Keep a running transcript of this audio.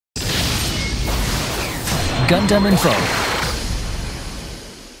GundamInfo.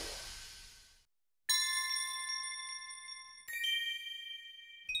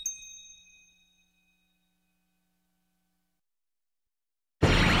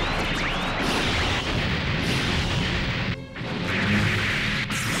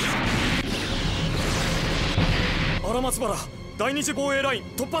 荒松原第二次防衛ライン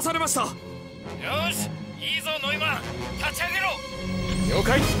突破されました。よし、いいぞノイマン、立ち上げろ。了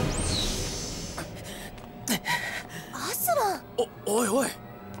解。アスラン。おいおい、もう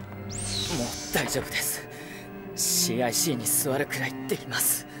大丈夫です。 CIC に座るくらいできま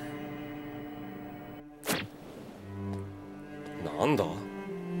す。なんだ、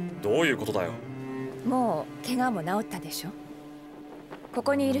どういうことだよ。もう怪我も治ったでしょ。こ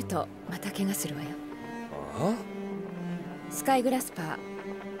こにいるとまた怪我するわよ。ああ、スカイグラスパー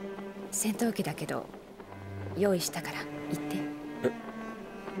戦闘機だけど用意したから行って。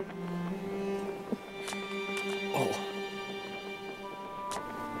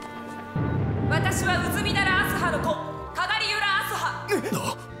私はうずみならアスハの子、かがりゆらアスハ。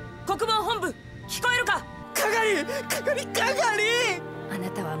国防本部、聞こえるか。かがりあな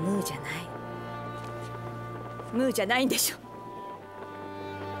たはムーじゃない。ムーじゃないんでしょ。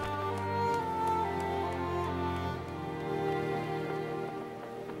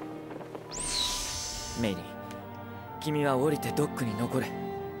メイリン、君は降りてドックに残れ。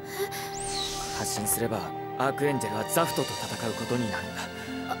発進すればアークエンジェルはザフトと戦うことになるんだ。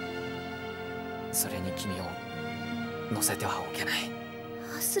それに君を乗せてはおけない。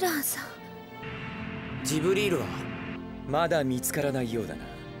アスランさん。ジブリールはまだ見つからないようだな。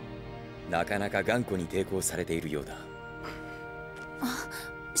なかなか頑固に抵抗されているようだ。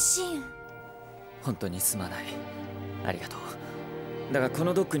シン。本当にすまない。ありがとう。だがこ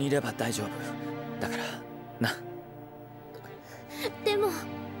のドックにいれば大丈夫だからな。でも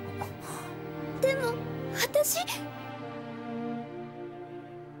私。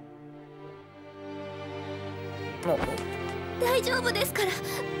大丈夫ですから。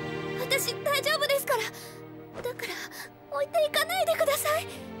私大丈夫ですから。だから置いていかないでください。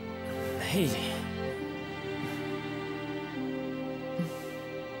メイリン、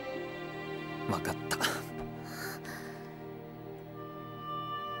分かった。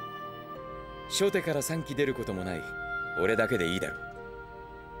初手から3機出ることもない。俺だけでいいだろ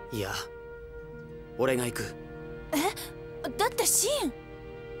う。いや、俺が行く。だってシン。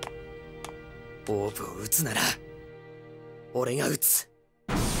オーブを撃つなら俺が撃つ。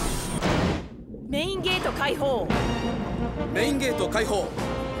メインゲート開放。メインゲート開放。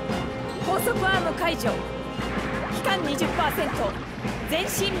高速アーム解除。機関 20%。全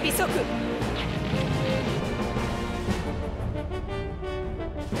身微速。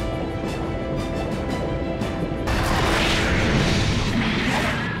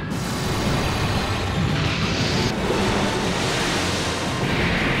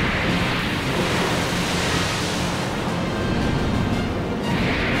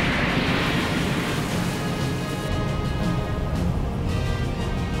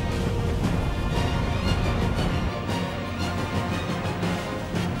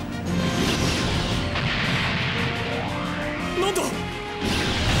なんだ。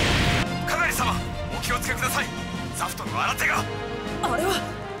かがり様、お気をつけください。ザフトの新手が。あれは。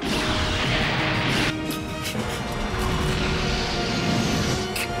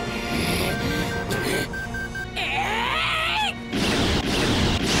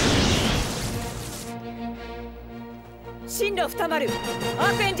進路二丸、ア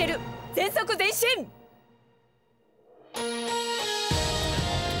ークエンジェル全速前進。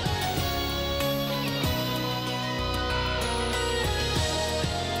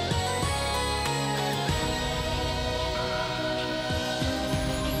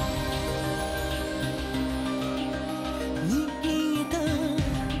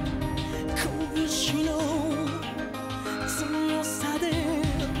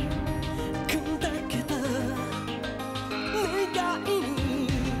願いに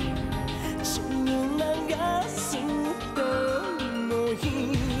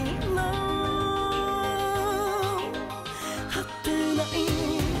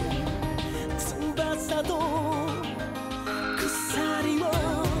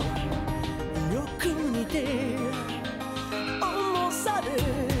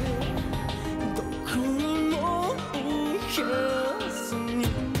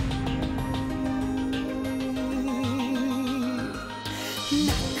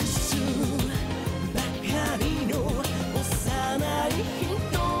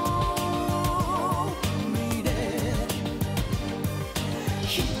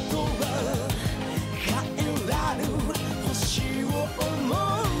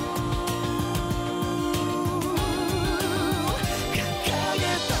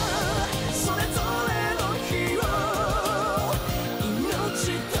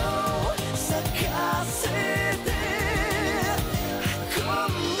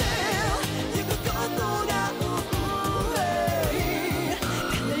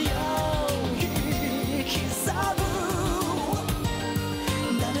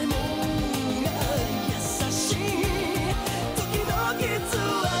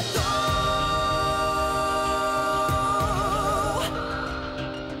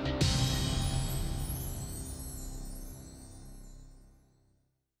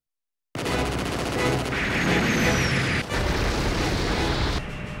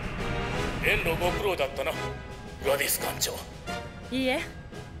遠路ご苦労だったな、ガディス艦長。いいえ、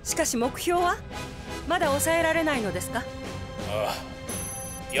しかし目標はまだ抑えられないのですか？ああ、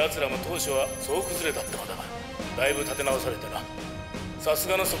奴らも当初は総崩れだったのだが、だいぶ立て直されてな。さす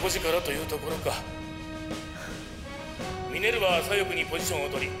がの底力というところか。ミネルヴァは左翼にポジションを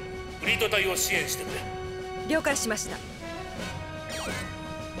取り、フリート隊を支援してくれ。了解しました。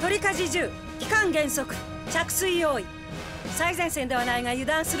取り舵10、機関減速、着水用意。最前線ではないが油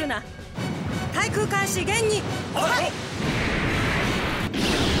断するな。対空監視厳に。はい。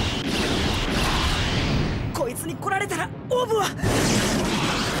こいつに来られたらオーブは。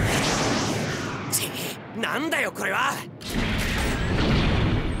なんだよこれは。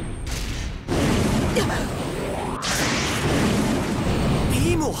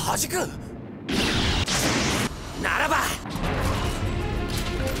ビームを弾くならば。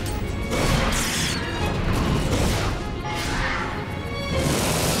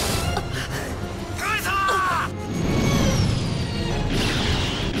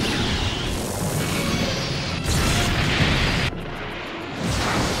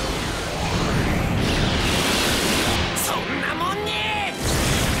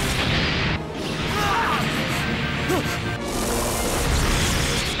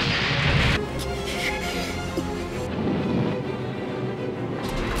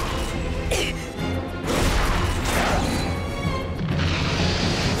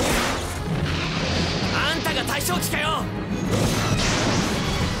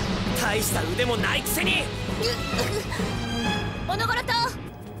大した腕もないくせに。オノゴロ島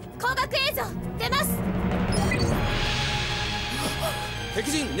光学映像出ます。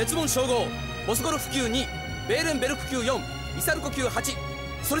敵陣熱門称号ボスゴルフ級2、ベーレンベルク級4、ミサルコ級8、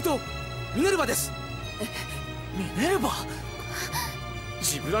それとミネルヴァです。ミネルヴァ？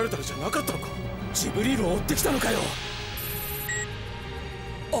ジブラルタルじゃなかったのか？ジブリールを追ってきたのかよ。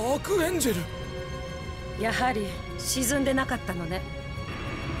アークエンジェル。やはり沈んでなかったのね。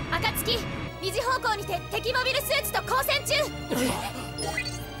暁、2時方向にて敵モビルスーツと交戦中。デス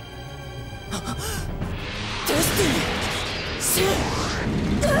ティニーシュ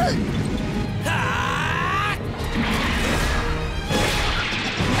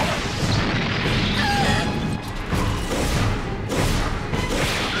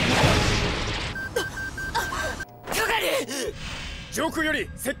上空より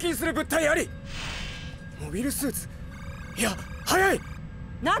接近する物体あり。モビルスーツ、いや早い。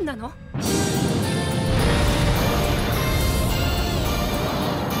何なの？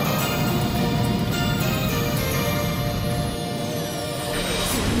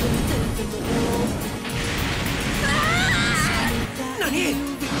何？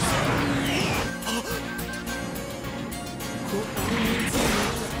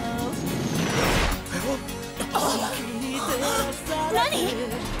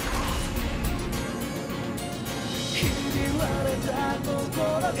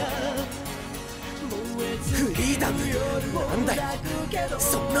フリーダムなんだよ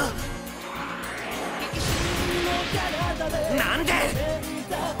そんな。なんで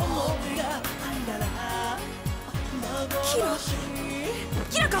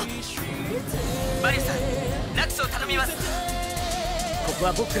キラコ。マリアさん、ラクスを頼みます。ここ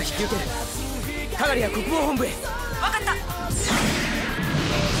は僕が引き受ける。カガリア国防本部へ。分かった。くっ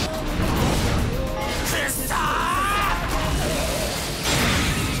そー。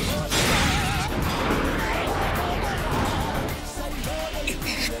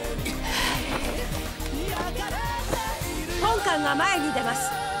本艦が前に出ます。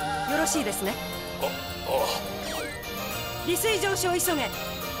よろしいですね。利水上昇急げ。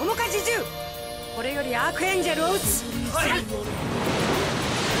面舵10。これよりアークエンジェルを撃つ。はい。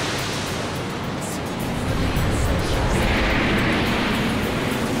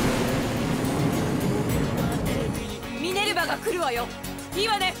ミネルヴァが来るわよ。いい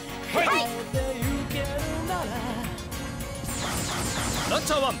わね。はい、はい。ラン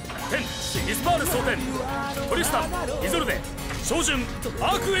チャー1、10、イスパール装填、トリスタン、イゾルデ、照準、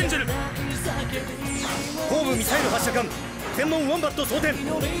アークエンジェル。後部ミサイル発射管、専門ワンバット装填、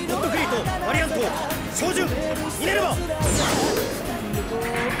ゴッドフリート、バリアント、照準、ミネルヴァ。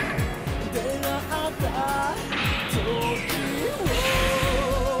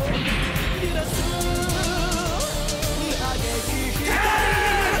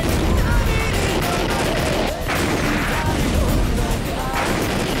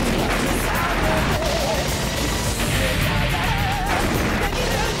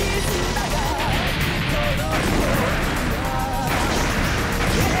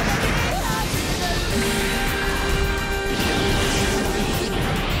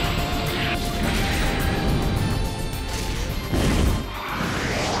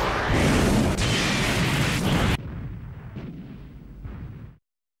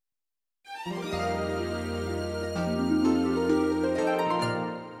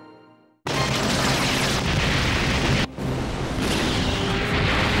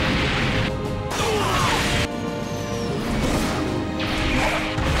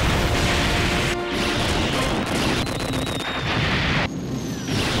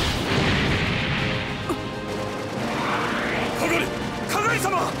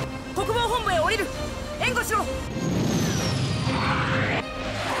様。国防本部へ降りる。援護しろ。な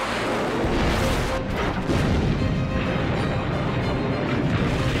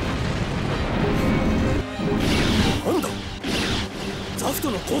んだ、ザフ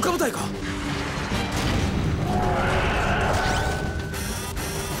トの降下部隊か。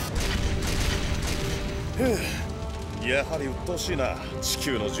やはり鬱陶しいな、地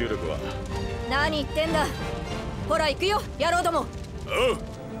球の重力は。何言ってんだ。ほら行くよ野郎ども。おう。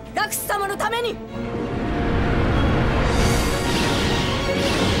ラクス様のために。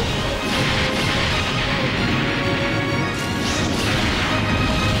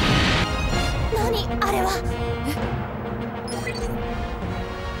何あれは。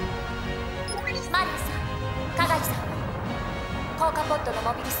マリアさん、カガリさん、効果ポッドの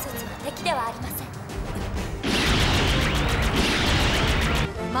モビルスーツは敵ではありません。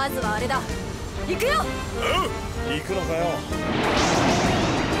まずはあれだ。行くよ。行くのかよ。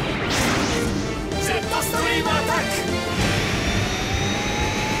ジェットストリームアタック。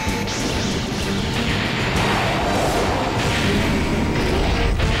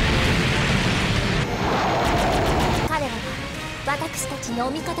彼らは私たちにお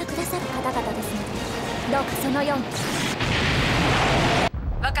味方くださる方々ですので、どうかそのように。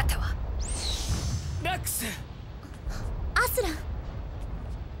分かったわ。ラックス。アスラン。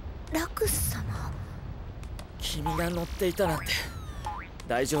ラクス様。君が乗っていたなんて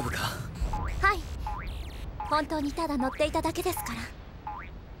大丈夫か。はい、本当にただ乗っていただけですか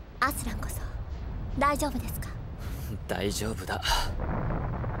ら。アスランこそ大丈夫ですか。大丈夫だ。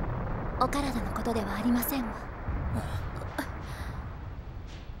お体のことではありませんわ。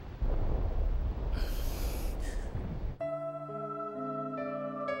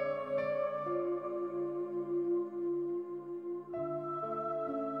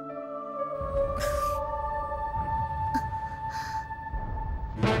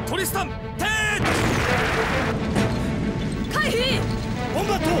トリスタン、テ回避。ボン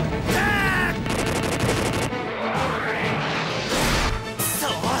バット。そ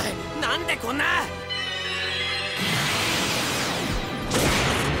う、なんでこんな。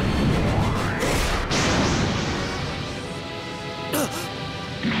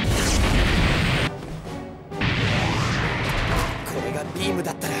これがビーム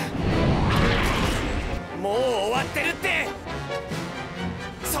だったらもう終わってるって、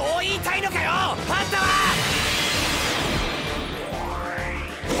そう言いたいのかよ、あんたは。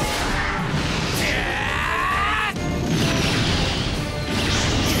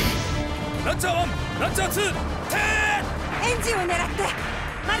ランチャー1、ランチャー2、エンジンを狙って。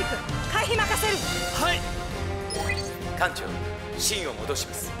マリク、回避任せる。はい。艦長、芯を戻し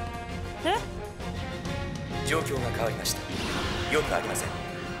ます。え？状況が変わりました。よくありません。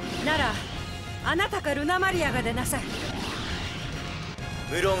ならあなたかルナマリアが出なさい。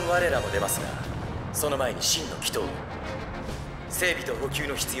無論我らも出ますが、その前に真の祈祷を。整備と補給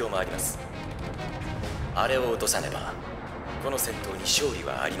の必要もあります。あれを落とさねばこの戦闘に勝利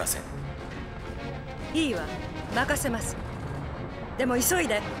はありません。いいわ、任せます。でも急い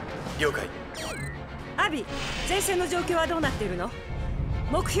で。了解。アビ、前線の状況はどうなっているの？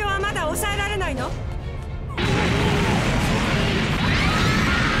目標はまだ抑えられないの？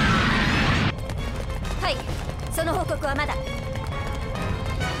はい、その報告はまだ。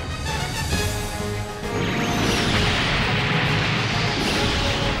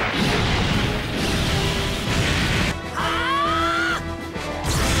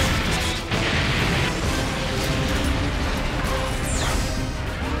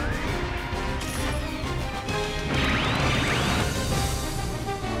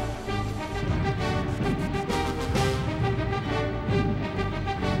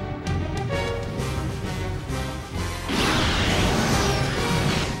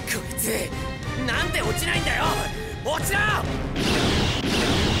なんで落ちないんだよ、落ちろ。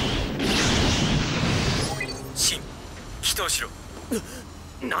真、祈祷しろ。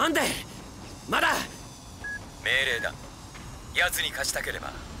なんでまだ。命令だ。奴に勝ちたけれ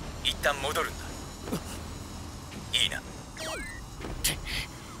ば一旦戻るんだ。いいな。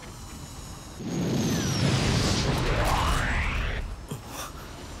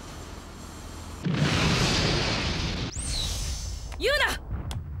言うな。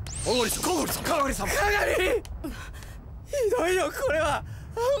カガリさん、カガリ、ひどいよこれは。あん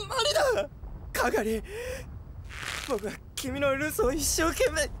まりだ。カガリ、僕は君の留守を一生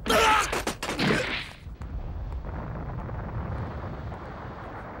懸命。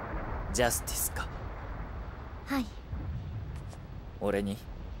ジャスティスか。はい、俺に。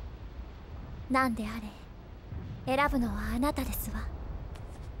何であれ選ぶのはあなたですわ。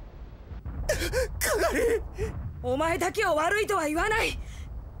カガリ、お前だけは悪いとは言わない。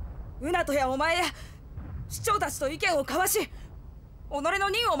ウナトやお前や市長たちと意見を交わし、己の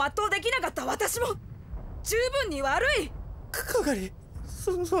任を全うできなかった私も十分に悪い。係、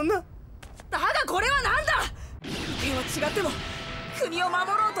そんな。だがこれは何だ。意見は違っても国を守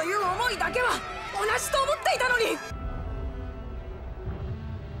ろうという思いだけは同じと思っていたのに。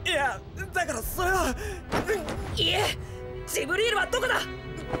いや、だからそれは。いえ、ジブリールはどこだ。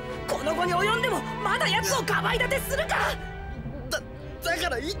この後に及んでもまだ奴をかばい立てするか。だか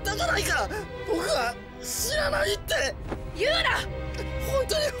ら言ったじゃないか、僕は知らないって言うな。本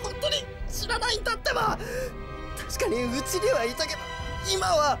当に知らないんだってば。確かにうちにはいたけど今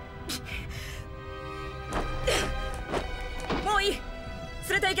は。もういい、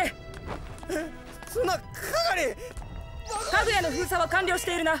連れて行け。そんな。係、かぐやの封鎖は完了し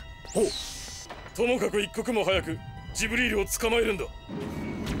ているな。ほう、ともかく一刻も早くジブリールを捕まえるんだ。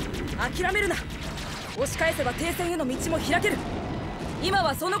諦めるな。押し返せば停戦への道も開ける。今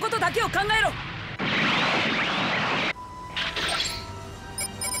はそのことだけを考えろ。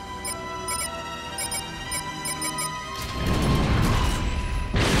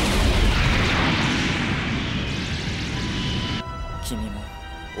君も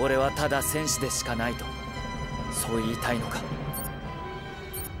俺はただ戦士でしかないと、そう言いたいのか。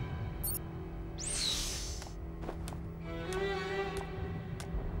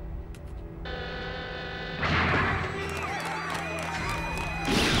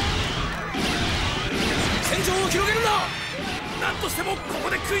戦場を広げるんだ。何としてもここ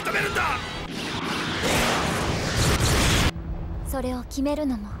で食い止めるんだ。それを決める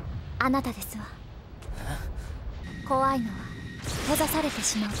のもあなたですわ。怖いのは閉ざされて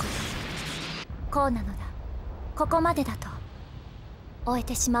しまうこと。こうなのだ、ここまでだと終え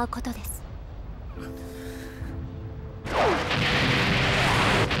てしまうことです。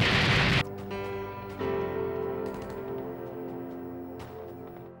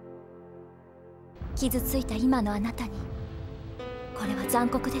傷ついた今のあなたにこれは残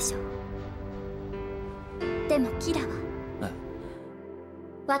酷でしょう。でもキラは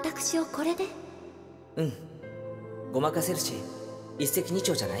私をこれで。ごまかせるし一石二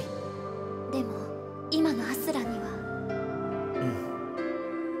鳥じゃない。でも今のアスラには。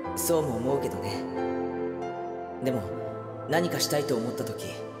そうも思うけどね。でも何かしたいと思った時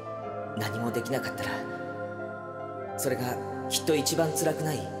何もできなかったらそれがきっと一番辛く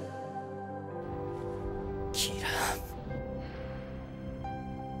ない。キラ。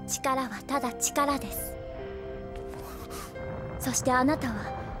力はただ力です。そしてあなたは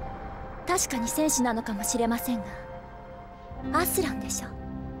確かに戦士なのかもしれませんがアスランでしょ。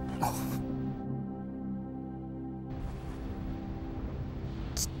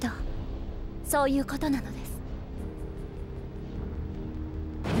きっとそういうことなのです。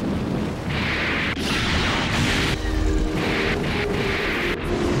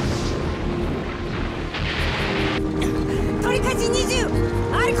取り返し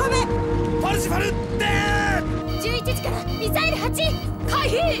20、アリコメパルシファルで11時からミサイル8回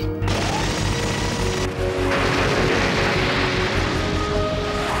避。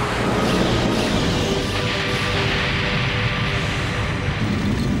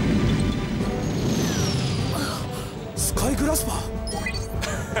スカイグラスパー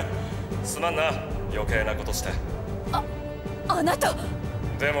すまんな、余計なことして。あなた。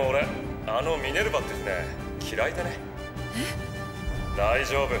でも俺あのミネルヴァってね嫌いでね。大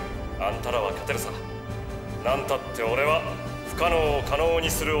丈夫、あんたらは勝てるさ。なんたって俺は不可能を可能に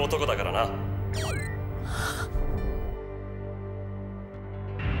する男だからな。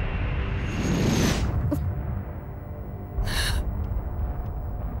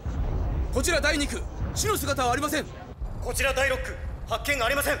こちら第2区、死の姿はありません。こちら第6区、発見あ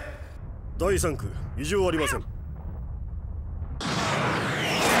りません。第3区、異常ありません。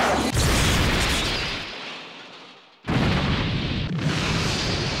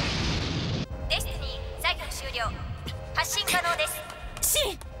デスティニー作業終了。発進可能です。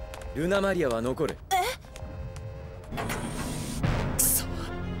シン。ルナマリアは残る。くそ、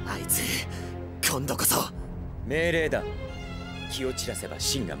あいつ今度こそ。命令だ。気を散らせば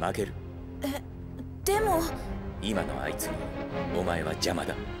シンが負ける。でも今のあいつにお前は邪魔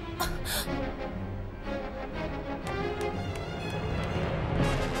だ。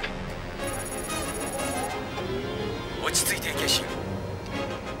落ち着いていけシン。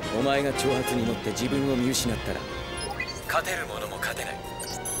お前が挑発に乗って自分を見失ったら勝てる者も勝てない。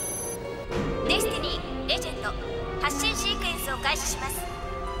デスティニーレジェンド発進シークエンスを開始します。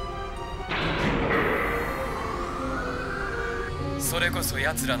それこそ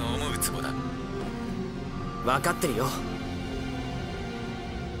奴らの思うツボだ。分かってるよ。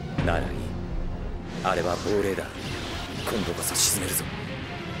ならいい。あれは亡霊だ。今度こそ沈めるぞ。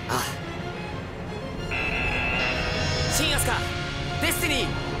ああ。サーデスティニ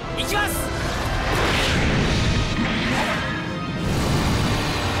ー行きます。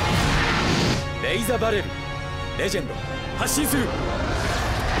レイザバレルレジェンド発進する。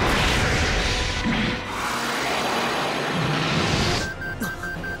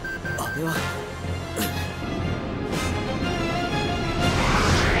あれは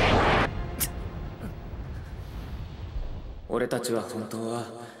俺たちは本当は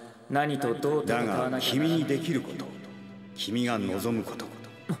何とどう戦わなきゃならない。だが君にできること、君が望むこと、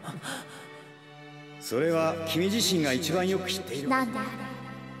それは君自身が一番よく知っている。なんで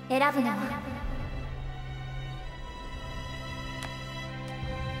選ぶのは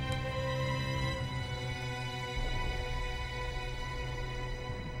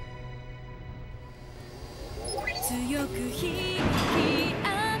強く引き合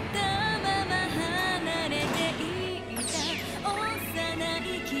ったまま離れていた幼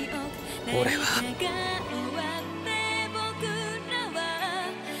い記憶。俺は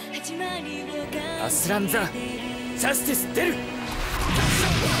アスランザジャスティス出る。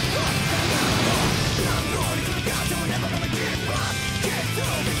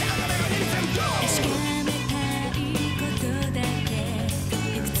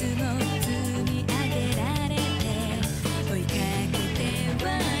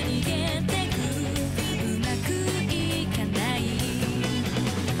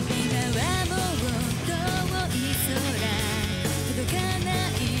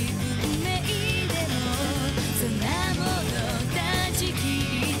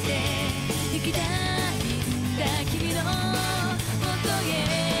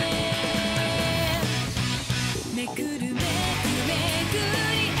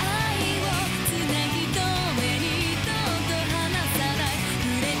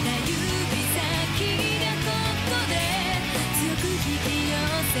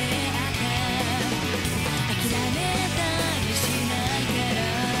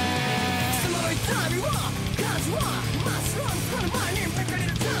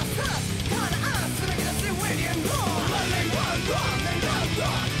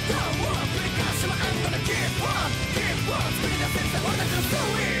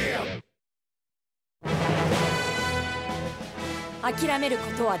諦める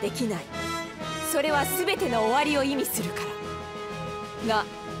ことはできない。それは全ての終わりを意味するから。が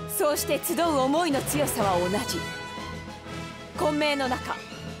そうして集う思いの強さは同じ。混迷の中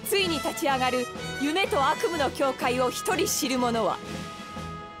ついに立ち上がる夢と悪夢の境界を一人知る者は。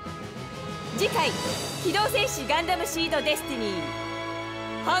次回「機動戦士ガンダムシードデスティニー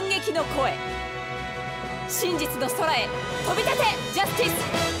反撃の声」。真実の空へ飛び立てジャスティス。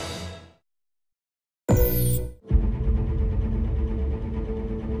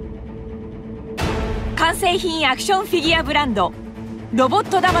完成品アクションフィギュアブランドロボッ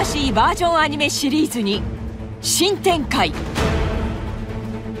ト魂バージョンアニメシリーズに新展開。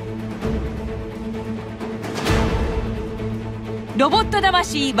ロボット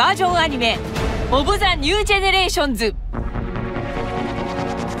魂バージョンアニメオブ・ザ・ニュー・ジェネレーションズ。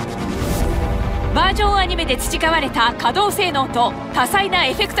バージョンアニメで培われた稼働性能と多彩な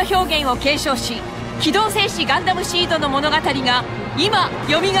エフェクト表現を継承し、機動戦士ガンダムシードの物語が今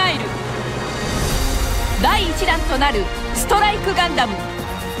よみがえる。第1弾となるストライクガンダム。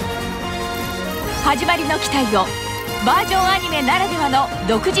始まりの機体をバージョンアニメならではの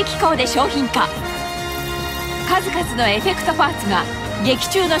独自機構で商品化。数々のエフェクトパーツが劇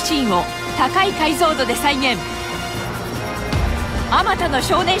中のシーンを高い解像度で再現。あまたの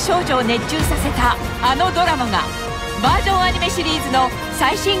少年少女を熱中させたあのドラマがバージョンアニメシリーズの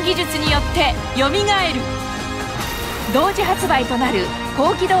最新技術によってよみがえる。同時発売となる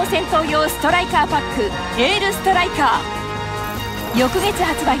高機動戦闘用ストライカーパックエールストライカー。翌月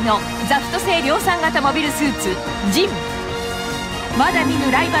発売のザフト製量産型モビルスーツジン。まだ見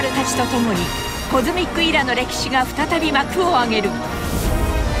ぬライバルたちと共にコズミックイラの歴史が再び幕を上げる。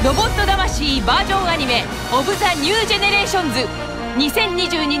ロボット魂バージョンアニメオブ・ザ・ニュー・ジェネレーションズ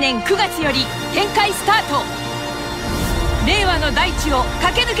2022年9月より展開スタート。令和の大地を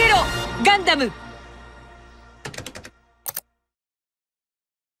駆け抜けろガンダム。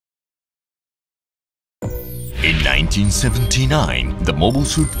In 1979, the Mobile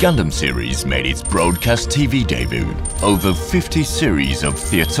Suit Gundam series made its broadcast TV debut. Over 50 series of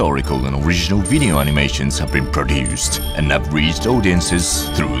theatrical and original video animations have been produced and have reached audiences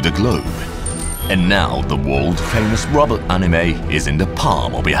through the globe. And now the world-famous robot anime is in the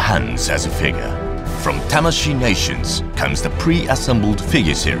palm of your hands as a figure. From Tamashi Nations comes the pre-assembled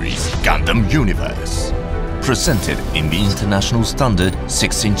figure series Gundam Universe. Presented in the international standard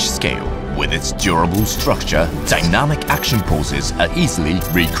 6-inch scale. With its durable structure, dynamic action poses are easily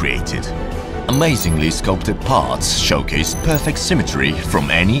recreated. Amazingly sculpted parts showcase perfect symmetry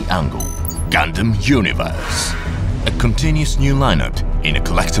from any angle. Gundam Universe. A continuous new lineup in a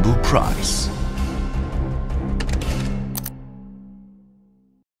collectible price.